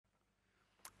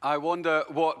I wonder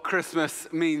what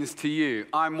Christmas means to you.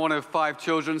 I'm one of 5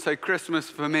 children, so Christmas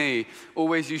for me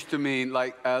always used to mean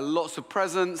lots of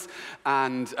presents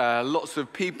and lots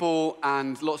of people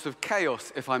and lots of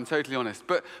chaos, if I'm totally honest.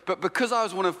 But because I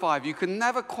was one of 5, you can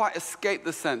never quite escape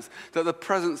the sense that the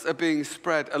presents are being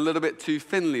spread a little bit too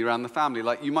thinly around the family.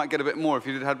 Like you might get a bit more if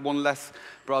you had one less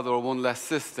brother or one less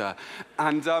sister.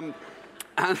 And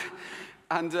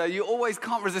you always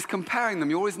can't resist comparing them.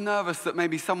 You're always nervous that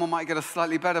maybe someone might get a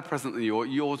slightly better present than you, or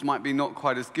yours might be not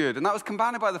quite as good. And that was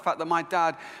compounded by the fact that my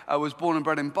dad was born and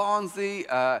bred in Barnsley,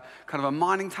 kind of a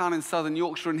mining town in southern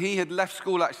Yorkshire, and he had left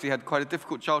school, actually had quite a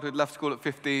difficult childhood, left school at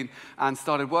 15, and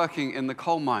started working in the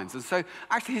coal mines. And so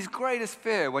actually his greatest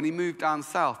fear when he moved down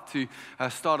south to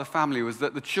start a family was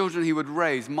that the children he would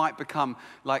raise might become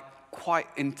like quite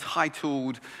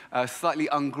entitled, slightly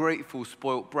ungrateful,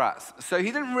 spoilt brats. So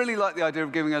he didn't really like the idea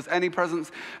of giving us any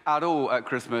presents at all at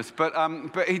Christmas, but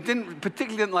he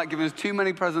particularly didn't like giving us too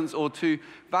many presents or too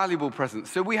valuable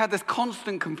presents. So we had this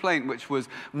constant complaint, which was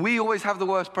we always have the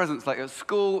worst presents. Like at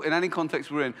school, in any context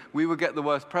we're in, we would get the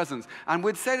worst presents. And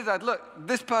we'd say to Dad, look,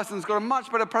 this person's got a much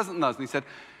better present than us. And he said,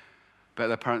 bet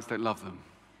their parents don't love them.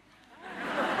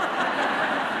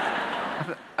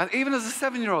 And even as a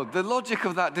 7-year-old, the logic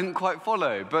of that didn't quite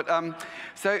follow. But one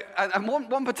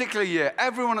particular year,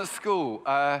 everyone at school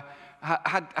had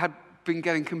been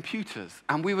getting computers,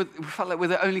 and we felt like we're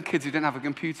the only kids who didn't have a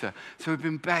computer. So we'd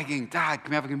been begging, Dad, can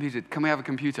we have a computer? Can we have a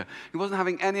computer? He wasn't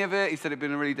having any of it. He said it'd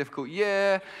been a really difficult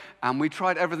year, and we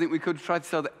tried everything we could to try to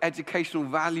sell the educational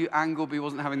value angle, but he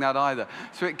wasn't having that either.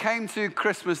 So it came to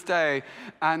Christmas Day,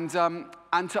 and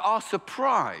to our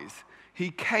surprise, he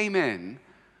came in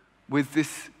with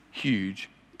this huge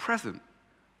present,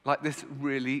 like this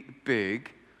really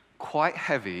big, quite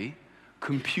heavy,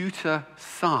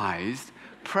 computer-sized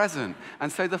present. And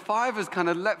so the 5 of us kind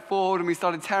of leapt forward and we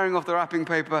started tearing off the wrapping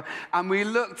paper and we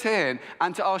looked in,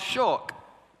 and to our shock,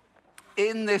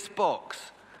 in this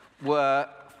box were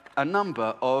a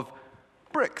number of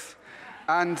bricks.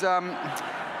 And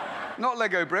not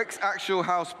Lego bricks, actual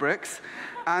house bricks.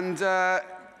 And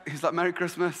he's like, Merry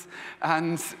Christmas.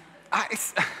 And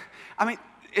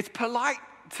it's polite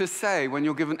to say when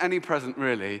you're given any present,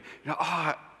 really,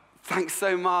 thanks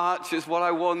so much, it's what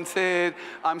I wanted,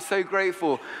 I'm so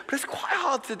grateful. But it's quite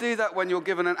hard to do that when you're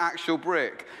given an actual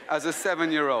brick as a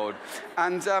 7-year-old.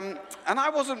 And I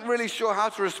wasn't really sure how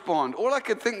to respond. All I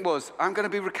could think was, I'm going to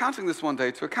be recounting this one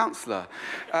day to a counsellor.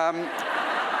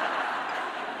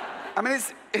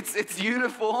 It's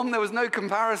uniform. There was no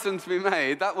comparison to be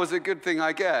made. That was a good thing,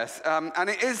 I guess. And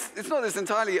it's not this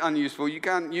entirely unuseful. You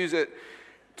can use it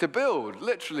to build,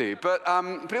 literally. But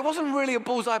it wasn't really a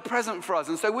bullseye present for us.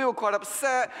 And so we were quite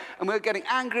upset, and we were getting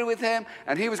angry with him,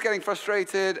 and he was getting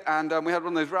frustrated, and we had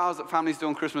one of those rows that families do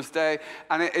on Christmas Day,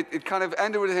 and it kind of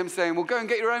ended with him saying, well, go and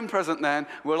get your own present then.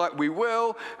 We're like, we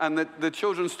will. And the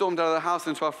children stormed out of the house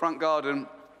into our front garden.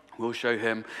 We'll show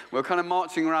him. We're kind of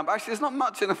marching around. But actually, there's not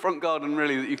much in the front garden,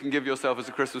 really, that you can give yourself as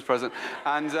a Christmas present.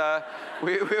 And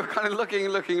we were kind of looking.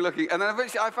 And then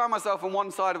eventually, I found myself on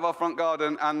one side of our front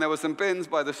garden, and there were some bins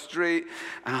by the street.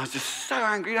 And I was just so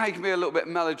angry. You know how you can be a little bit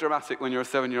melodramatic when you're a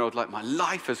 7-year-old? Like, my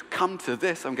life has come to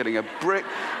this. I'm getting a brick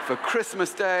for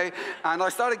Christmas Day. And I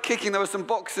started kicking. There were some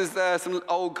boxes there, some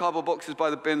old cardboard boxes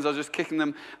by the bins. I was just kicking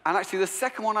them. And actually, the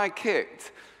second one I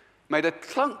kicked made a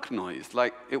clunk noise,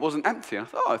 like it wasn't empty. I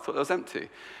thought it was empty.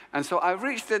 And so I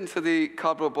reached into the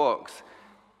cardboard box,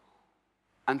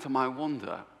 and to my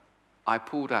wonder, I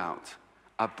pulled out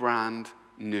a brand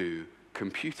new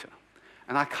computer.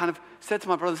 And I kind of said to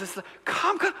my brothers and sisters,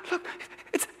 come, look,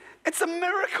 it's a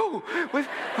miracle.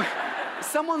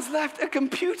 Someone's left a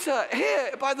computer here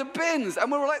by the bins.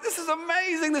 And we were like, this is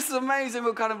amazing.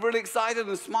 We were kind of really excited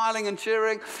and smiling and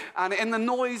cheering. And in the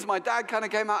noise, my dad kind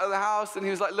of came out of the house, and he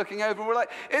was like looking over, and we're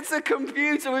like, it's a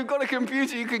computer. We've got a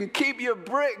computer. You can keep your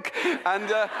brick.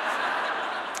 And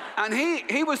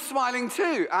he was smiling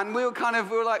too. And we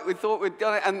thought we'd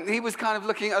done it. And he was kind of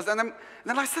looking at us. And then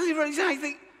I suddenly realized, I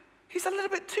think, he's a little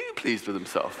bit too pleased with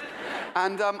himself.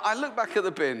 And I looked back at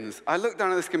the bins. I looked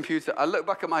down at this computer. I looked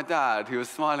back at my dad, who was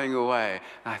smiling away.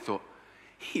 And I thought,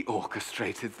 he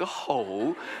orchestrated the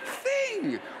whole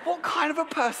thing. What kind of a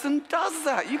person does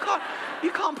that? You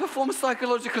can't perform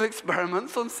psychological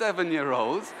experiments on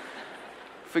 7-year-olds.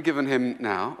 Forgiven him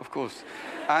now, of course.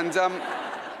 And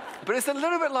but it's a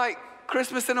little bit like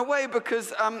Christmas in a way,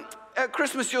 because at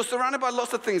Christmas you're surrounded by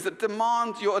lots of things that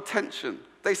demand your attention.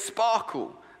 They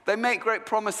sparkle. They make great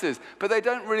promises, but they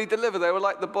don't really deliver. They were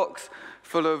like the box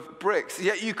full of bricks.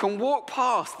 Yet you can walk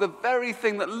past the very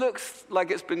thing that looks like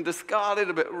it's been discarded,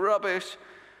 a bit rubbish,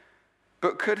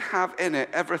 but could have in it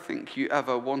everything you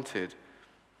ever wanted.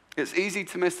 It's easy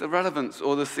to miss the relevance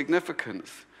or the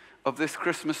significance of this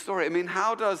Christmas story. I mean,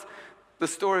 how does the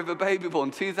story of a baby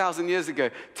born 2,000 years ago,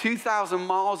 2,000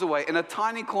 miles away, in a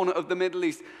tiny corner of the Middle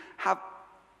East, have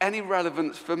any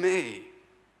relevance for me?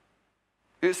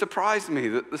 It surprised me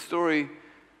that the story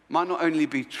might not only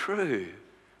be true,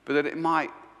 but that it might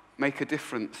make a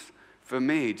difference for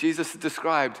me. Jesus is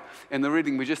described in the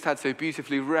reading we just had so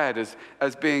beautifully read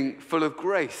as being full of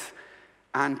grace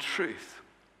and truth.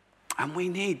 And we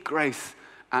need grace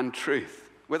and truth.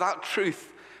 Without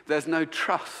truth, there's no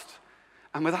trust.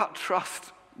 And without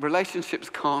trust, relationships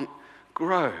can't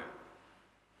grow.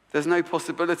 There's no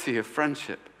possibility of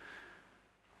friendship.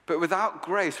 But without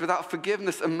grace, without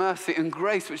forgiveness and mercy and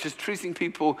grace, which is treating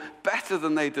people better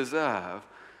than they deserve,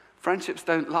 friendships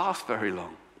don't last very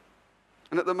long.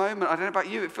 And at the moment, I don't know about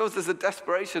you, it feels there's a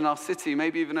desperation in our city,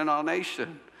 maybe even in our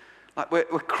nation. Like we're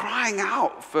crying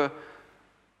out for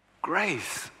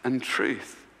grace and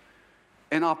truth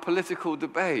in our political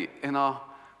debate, in our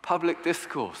public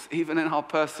discourse, even in our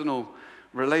personal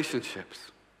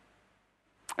relationships.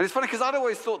 And it's funny because I'd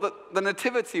always thought that the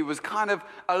nativity was kind of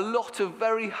a lot of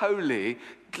very holy,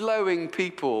 glowing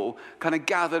people kind of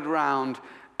gathered around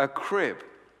a crib.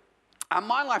 And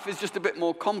my life is just a bit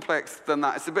more complex than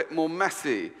that. It's a bit more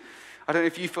messy. I don't know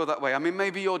if you feel that way. I mean,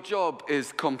 maybe your job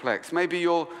is complex. Maybe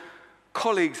your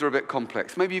colleagues are a bit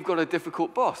complex. Maybe you've got a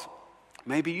difficult boss.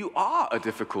 Maybe you are a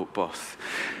difficult boss.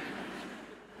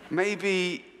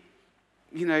 Maybe,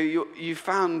 you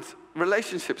found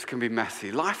relationships can be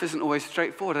messy. Life isn't always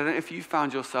straightforward. I don't know if you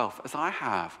found yourself, as I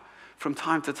have, from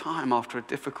time to time after a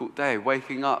difficult day,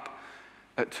 waking up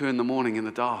at 2 a.m. in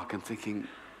the dark and thinking,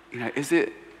 is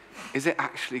it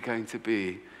actually going to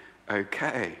be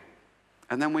okay?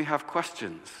 And then we have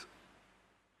questions.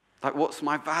 Like, what's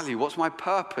my value? What's my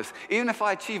purpose? Even if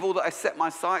I achieve all that I set my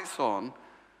sights on,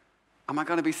 am I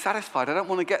going to be satisfied? I don't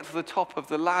want to get to the top of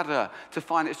the ladder to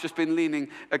find it's just been leaning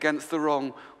against the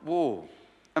wrong wall.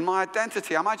 And my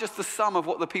identity, am I just the sum of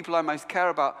what the people I most care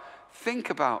about think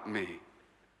about me?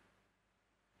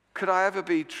 Could I ever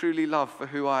be truly loved for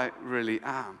who I really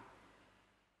am?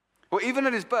 Well, even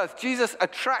at his birth, Jesus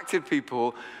attracted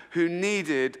people who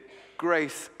needed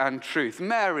grace and truth.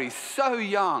 Mary, so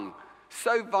young,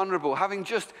 so vulnerable, having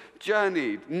just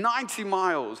journeyed 90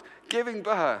 miles, giving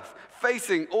birth,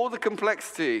 facing all the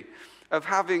complexity of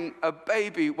having a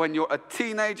baby when you're a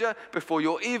teenager, before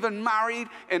you're even married,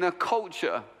 in a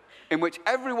culture in which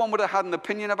everyone would have had an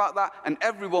opinion about that and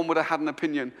everyone would have had an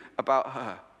opinion about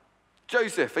her.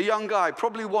 Joseph, a young guy,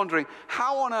 probably wondering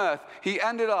how on earth he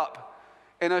ended up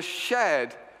in a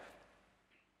shed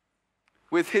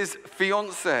with his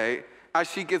fiancée as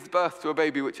she gives birth to a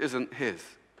baby which isn't his.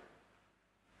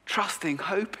 Trusting,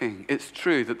 hoping it's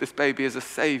true that this baby is a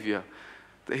savior,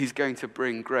 that he's going to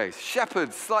bring grace.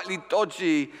 Shepherds, slightly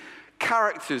dodgy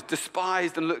characters,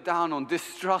 despised and looked down on,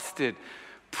 distrusted,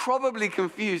 probably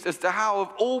confused as to how, of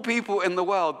all people in the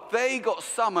world, they got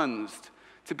summoned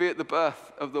to be at the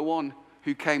birth of the one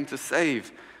who came to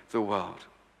save the world.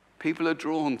 People are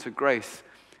drawn to grace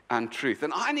and truth.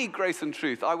 And I need grace and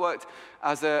truth. I worked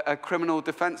as a criminal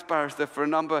defense barrister for a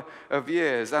number of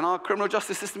years, and our criminal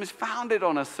justice system is founded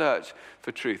on a search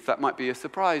for truth. That might be a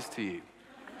surprise to you.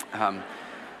 A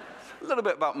little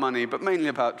bit about money, but mainly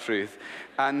about truth.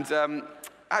 And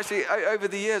actually, over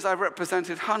the years, I've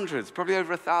represented hundreds, probably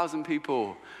over 1,000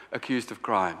 people accused of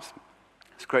crimes.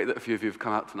 It's great that a few of you have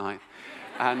come out tonight.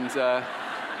 And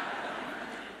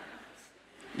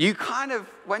you kind of,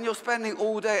 when you're spending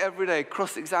all day, every day,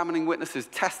 cross-examining witnesses,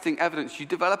 testing evidence, you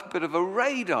develop a bit of a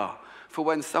radar for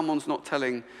when someone's not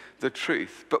telling the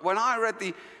truth. But when I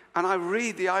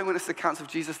read the eyewitness accounts of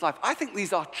Jesus' life, I think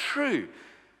these are true.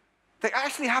 They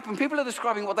actually happened. People are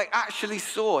describing what they actually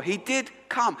saw. He did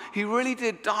come. He really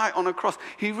did die on a cross.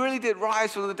 He really did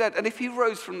rise from the dead. And if he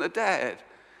rose from the dead,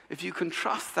 if you can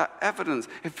trust that evidence,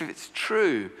 if it's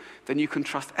true, then you can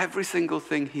trust every single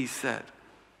thing he said.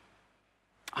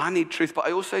 I need truth, but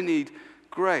I also need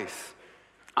grace.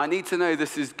 I need to know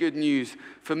this is good news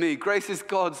for me. Grace is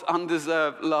God's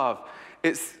undeserved love.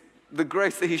 It's the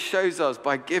grace that he shows us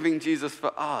by giving Jesus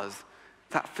for us.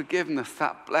 That forgiveness,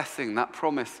 that blessing, that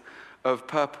promise of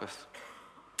purpose.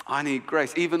 I need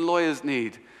grace. Even lawyers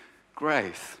need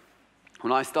grace.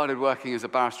 When I started working as a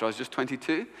barrister, I was just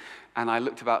 22, and I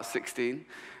looked about 16.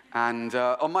 And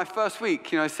on my first week,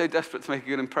 so desperate to make a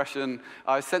good impression,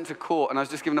 I was sent to court and I was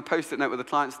just given a Post-it note with the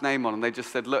client's name on, and they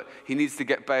just said, look, he needs to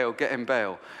get bail, get him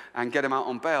bail, and get him out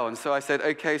on bail. And so I said,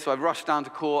 okay, so I rushed down to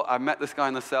court, I met this guy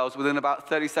in the cells. Within about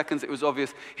 30 seconds, it was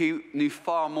obvious he knew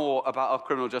far more about our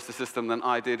criminal justice system than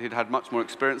I did. He'd had much more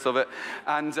experience of it.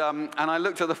 And I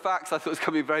looked at the facts. I thought it was going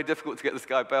to be very difficult to get this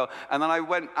guy bail. And then I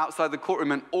went outside the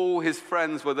courtroom and all his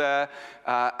friends were there,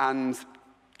 and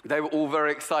they were all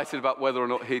very excited about whether or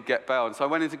not he'd get bail. And so I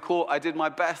went into court. I did my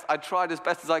best. I tried as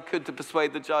best as I could to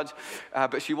persuade the judge,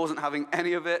 but she wasn't having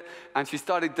any of it. And she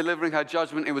started delivering her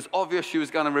judgment. It was obvious she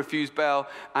was going to refuse bail.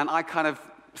 And I kind of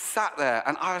sat there,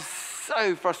 and I was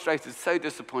so frustrated, so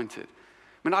disappointed.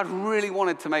 I mean, I'd really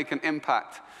wanted to make an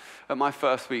impact at my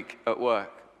first week at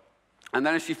work. And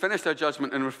then as she finished her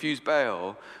judgment and refused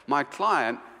bail, my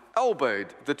client elbowed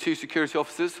the two security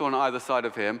officers who were on either side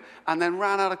of him and then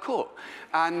ran out of court.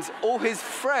 And all his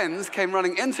friends came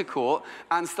running into court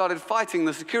and started fighting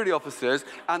the security officers,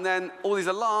 and then all these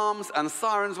alarms and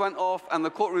sirens went off and the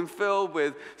courtroom filled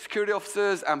with security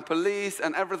officers and police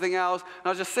and everything else. And I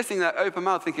was just sitting there open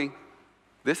mouthed thinking,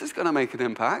 this is going to make an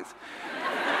impact.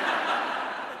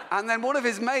 And then one of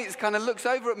his mates kind of looks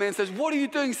over at me and says, what are you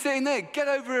doing sitting there? Get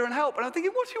over here and help. And I'm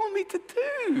thinking, what do you want me to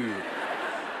do?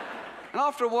 And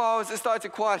after a while, as it started to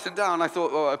quieten down, I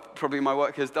thought, oh, probably my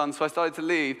work here is done. So I started to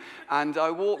leave, and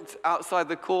I walked outside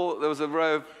the court. There was a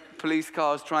row of police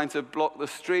cars trying to block the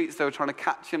streets. They were trying to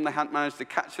catch him. They hadn't managed to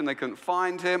catch him. They couldn't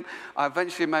find him. I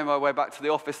eventually made my way back to the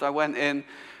office. I went in,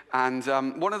 and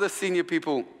one of the senior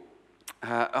people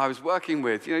I was working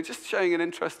with, just showing an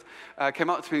interest, came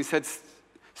up to me and said,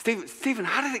 Stephen,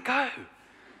 how did it go?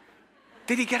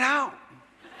 Did he get out?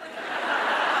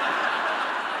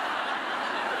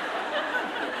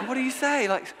 What do you say?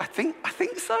 Like, I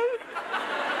think so.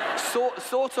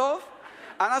 Sort of.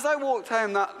 And as I walked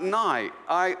home that night,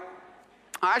 I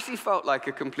actually felt like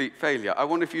a complete failure. I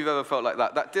wonder if you've ever felt like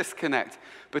that disconnect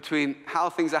between how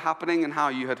things are happening and how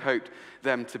you had hoped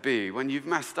them to be. When you've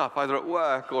messed up, either at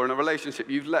work or in a relationship,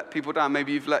 you've let people down.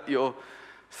 Maybe you've let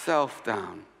yourself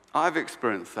down. I've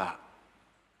experienced that.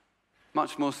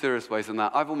 Much more serious ways than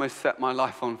that. I've almost set my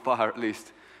life on fire at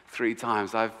least 3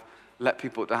 times. I've let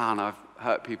people down. I've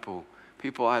hurt people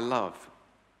I love.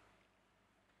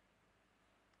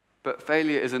 But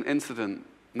failure is an incident,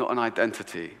 not an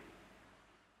identity.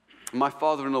 My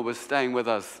father-in-law was staying with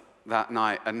us that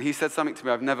night, and he said something to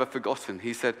me I've never forgotten.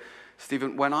 He said,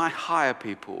 Stephen, when I hire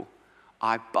people,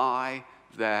 I buy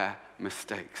their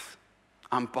mistakes.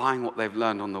 I'm buying what they've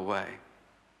learned on the way.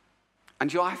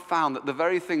 And I found that the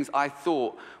very things I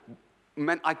thought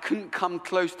meant I couldn't come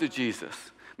close to Jesus,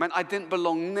 meant I didn't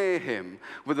belong near him,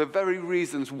 were the very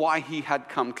reasons why he had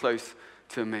come close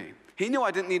to me. He knew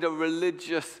I didn't need a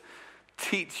religious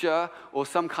teacher or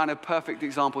some kind of perfect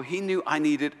example. He knew I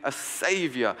needed a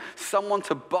savior, someone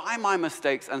to buy my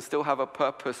mistakes and still have a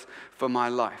purpose for my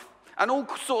life. And all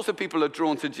sorts of people are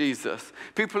drawn to Jesus.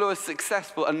 People who are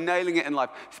successful and nailing it in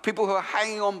life. People who are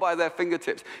hanging on by their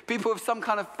fingertips. People with some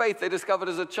kind of faith they discovered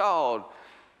as a child.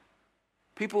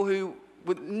 People who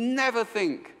would never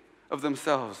think of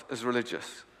themselves as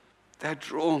religious. They're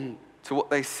drawn to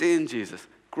what they see in Jesus.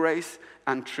 Grace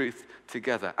and truth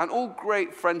together. And all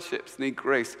great friendships need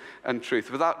grace and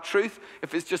truth. Without truth,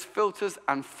 if it's just filters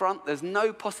and front, there's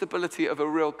no possibility of a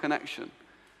real connection.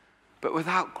 But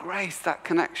without grace, that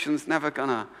connection's never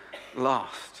gonna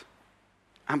last.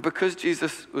 And because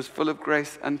Jesus was full of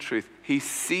grace and truth, he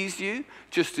sees you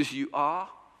just as you are.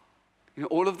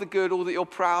 All of the good, all that you're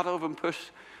proud of and push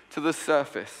to the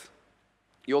surface.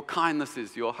 Your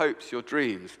kindnesses, your hopes, your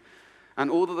dreams, and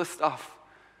all of the stuff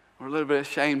we're a little bit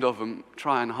ashamed of and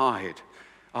try and hide.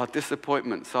 Our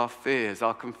disappointments, our fears,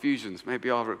 our confusions,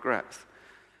 maybe our regrets.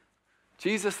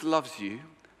 Jesus loves you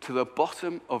to the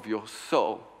bottom of your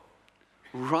soul.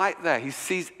 Right there. He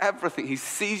sees everything. He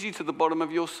sees you to the bottom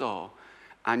of your soul,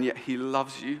 and yet he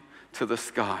loves you to the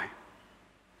sky.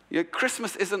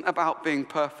 Christmas isn't about being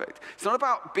perfect. It's not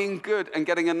about being good and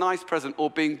getting a nice present,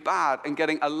 or being bad and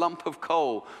getting a lump of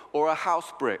coal or a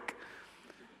house brick.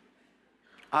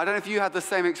 I don't know if you had the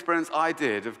same experience I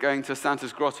did of going to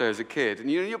Santa's grotto as a kid. And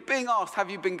you're being asked, have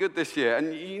you been good this year?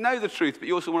 And you know the truth, but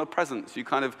you also want a present. So you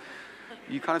kind of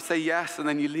say yes, and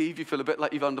then you leave. You feel a bit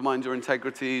like you've undermined your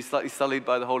integrity, slightly sullied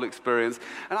by the whole experience.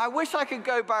 And I wish I could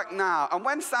go back now. And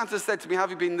when Santa said to me, have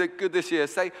you been good this year?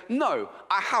 Say, no,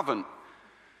 I haven't.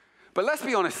 But let's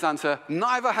be honest, Santa,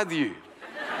 neither have you.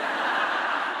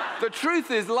 The truth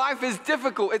is, life is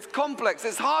difficult, it's complex,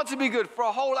 it's hard to be good for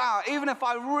a whole hour, even if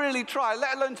I really try,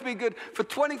 let alone to be good for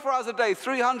 24 hours a day,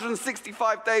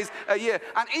 365 days a year.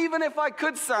 And even if I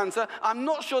could, Santa, I'm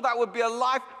not sure that would be a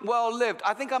life well lived.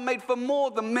 I think I'm made for more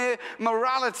than mere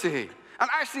morality. And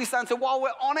actually, Santa, while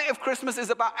we're on it, if Christmas is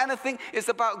about anything, it's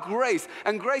about grace.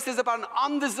 And grace is about an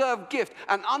undeserved gift,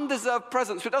 an undeserved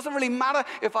present. So it doesn't really matter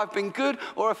if I've been good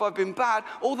or if I've been bad.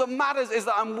 All that matters is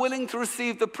that I'm willing to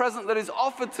receive the present that is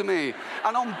offered to me.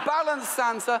 And on balance,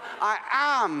 Santa, I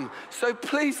am. So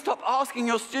please stop asking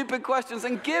your stupid questions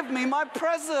and give me my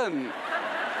present.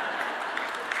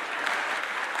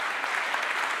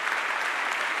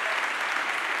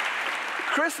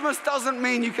 Christmas doesn't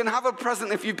mean you can have a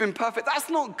present if you've been perfect. That's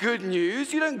not good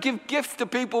news. You don't give gifts to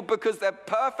people because they're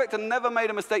perfect and never made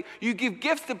a mistake. You give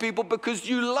gifts to people because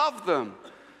you love them.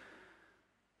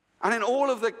 And in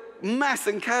all of the mess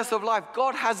and chaos of life,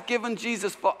 God has given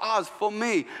Jesus for us, for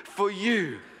me, for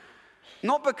you.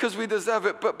 Not because we deserve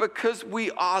it, but because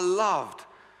we are loved.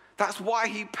 That's why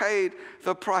he paid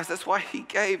the price. That's why he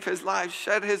gave his life,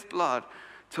 shed his blood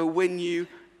to win you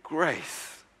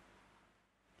grace.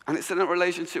 And it's in a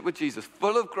relationship with Jesus,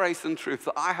 full of grace and truth,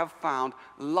 that I have found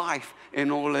life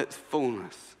in all its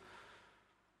fullness.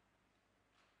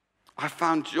 I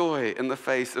found joy in the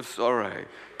face of sorrow,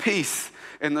 peace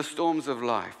in the storms of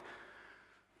life,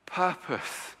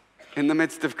 purpose in the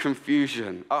midst of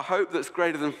confusion, a hope that's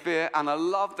greater than fear, and a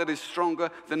love that is stronger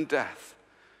than death.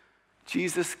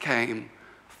 Jesus came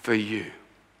for you.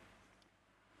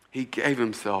 He gave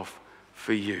himself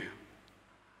for you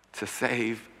to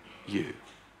save you.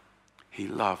 He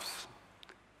loves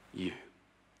you.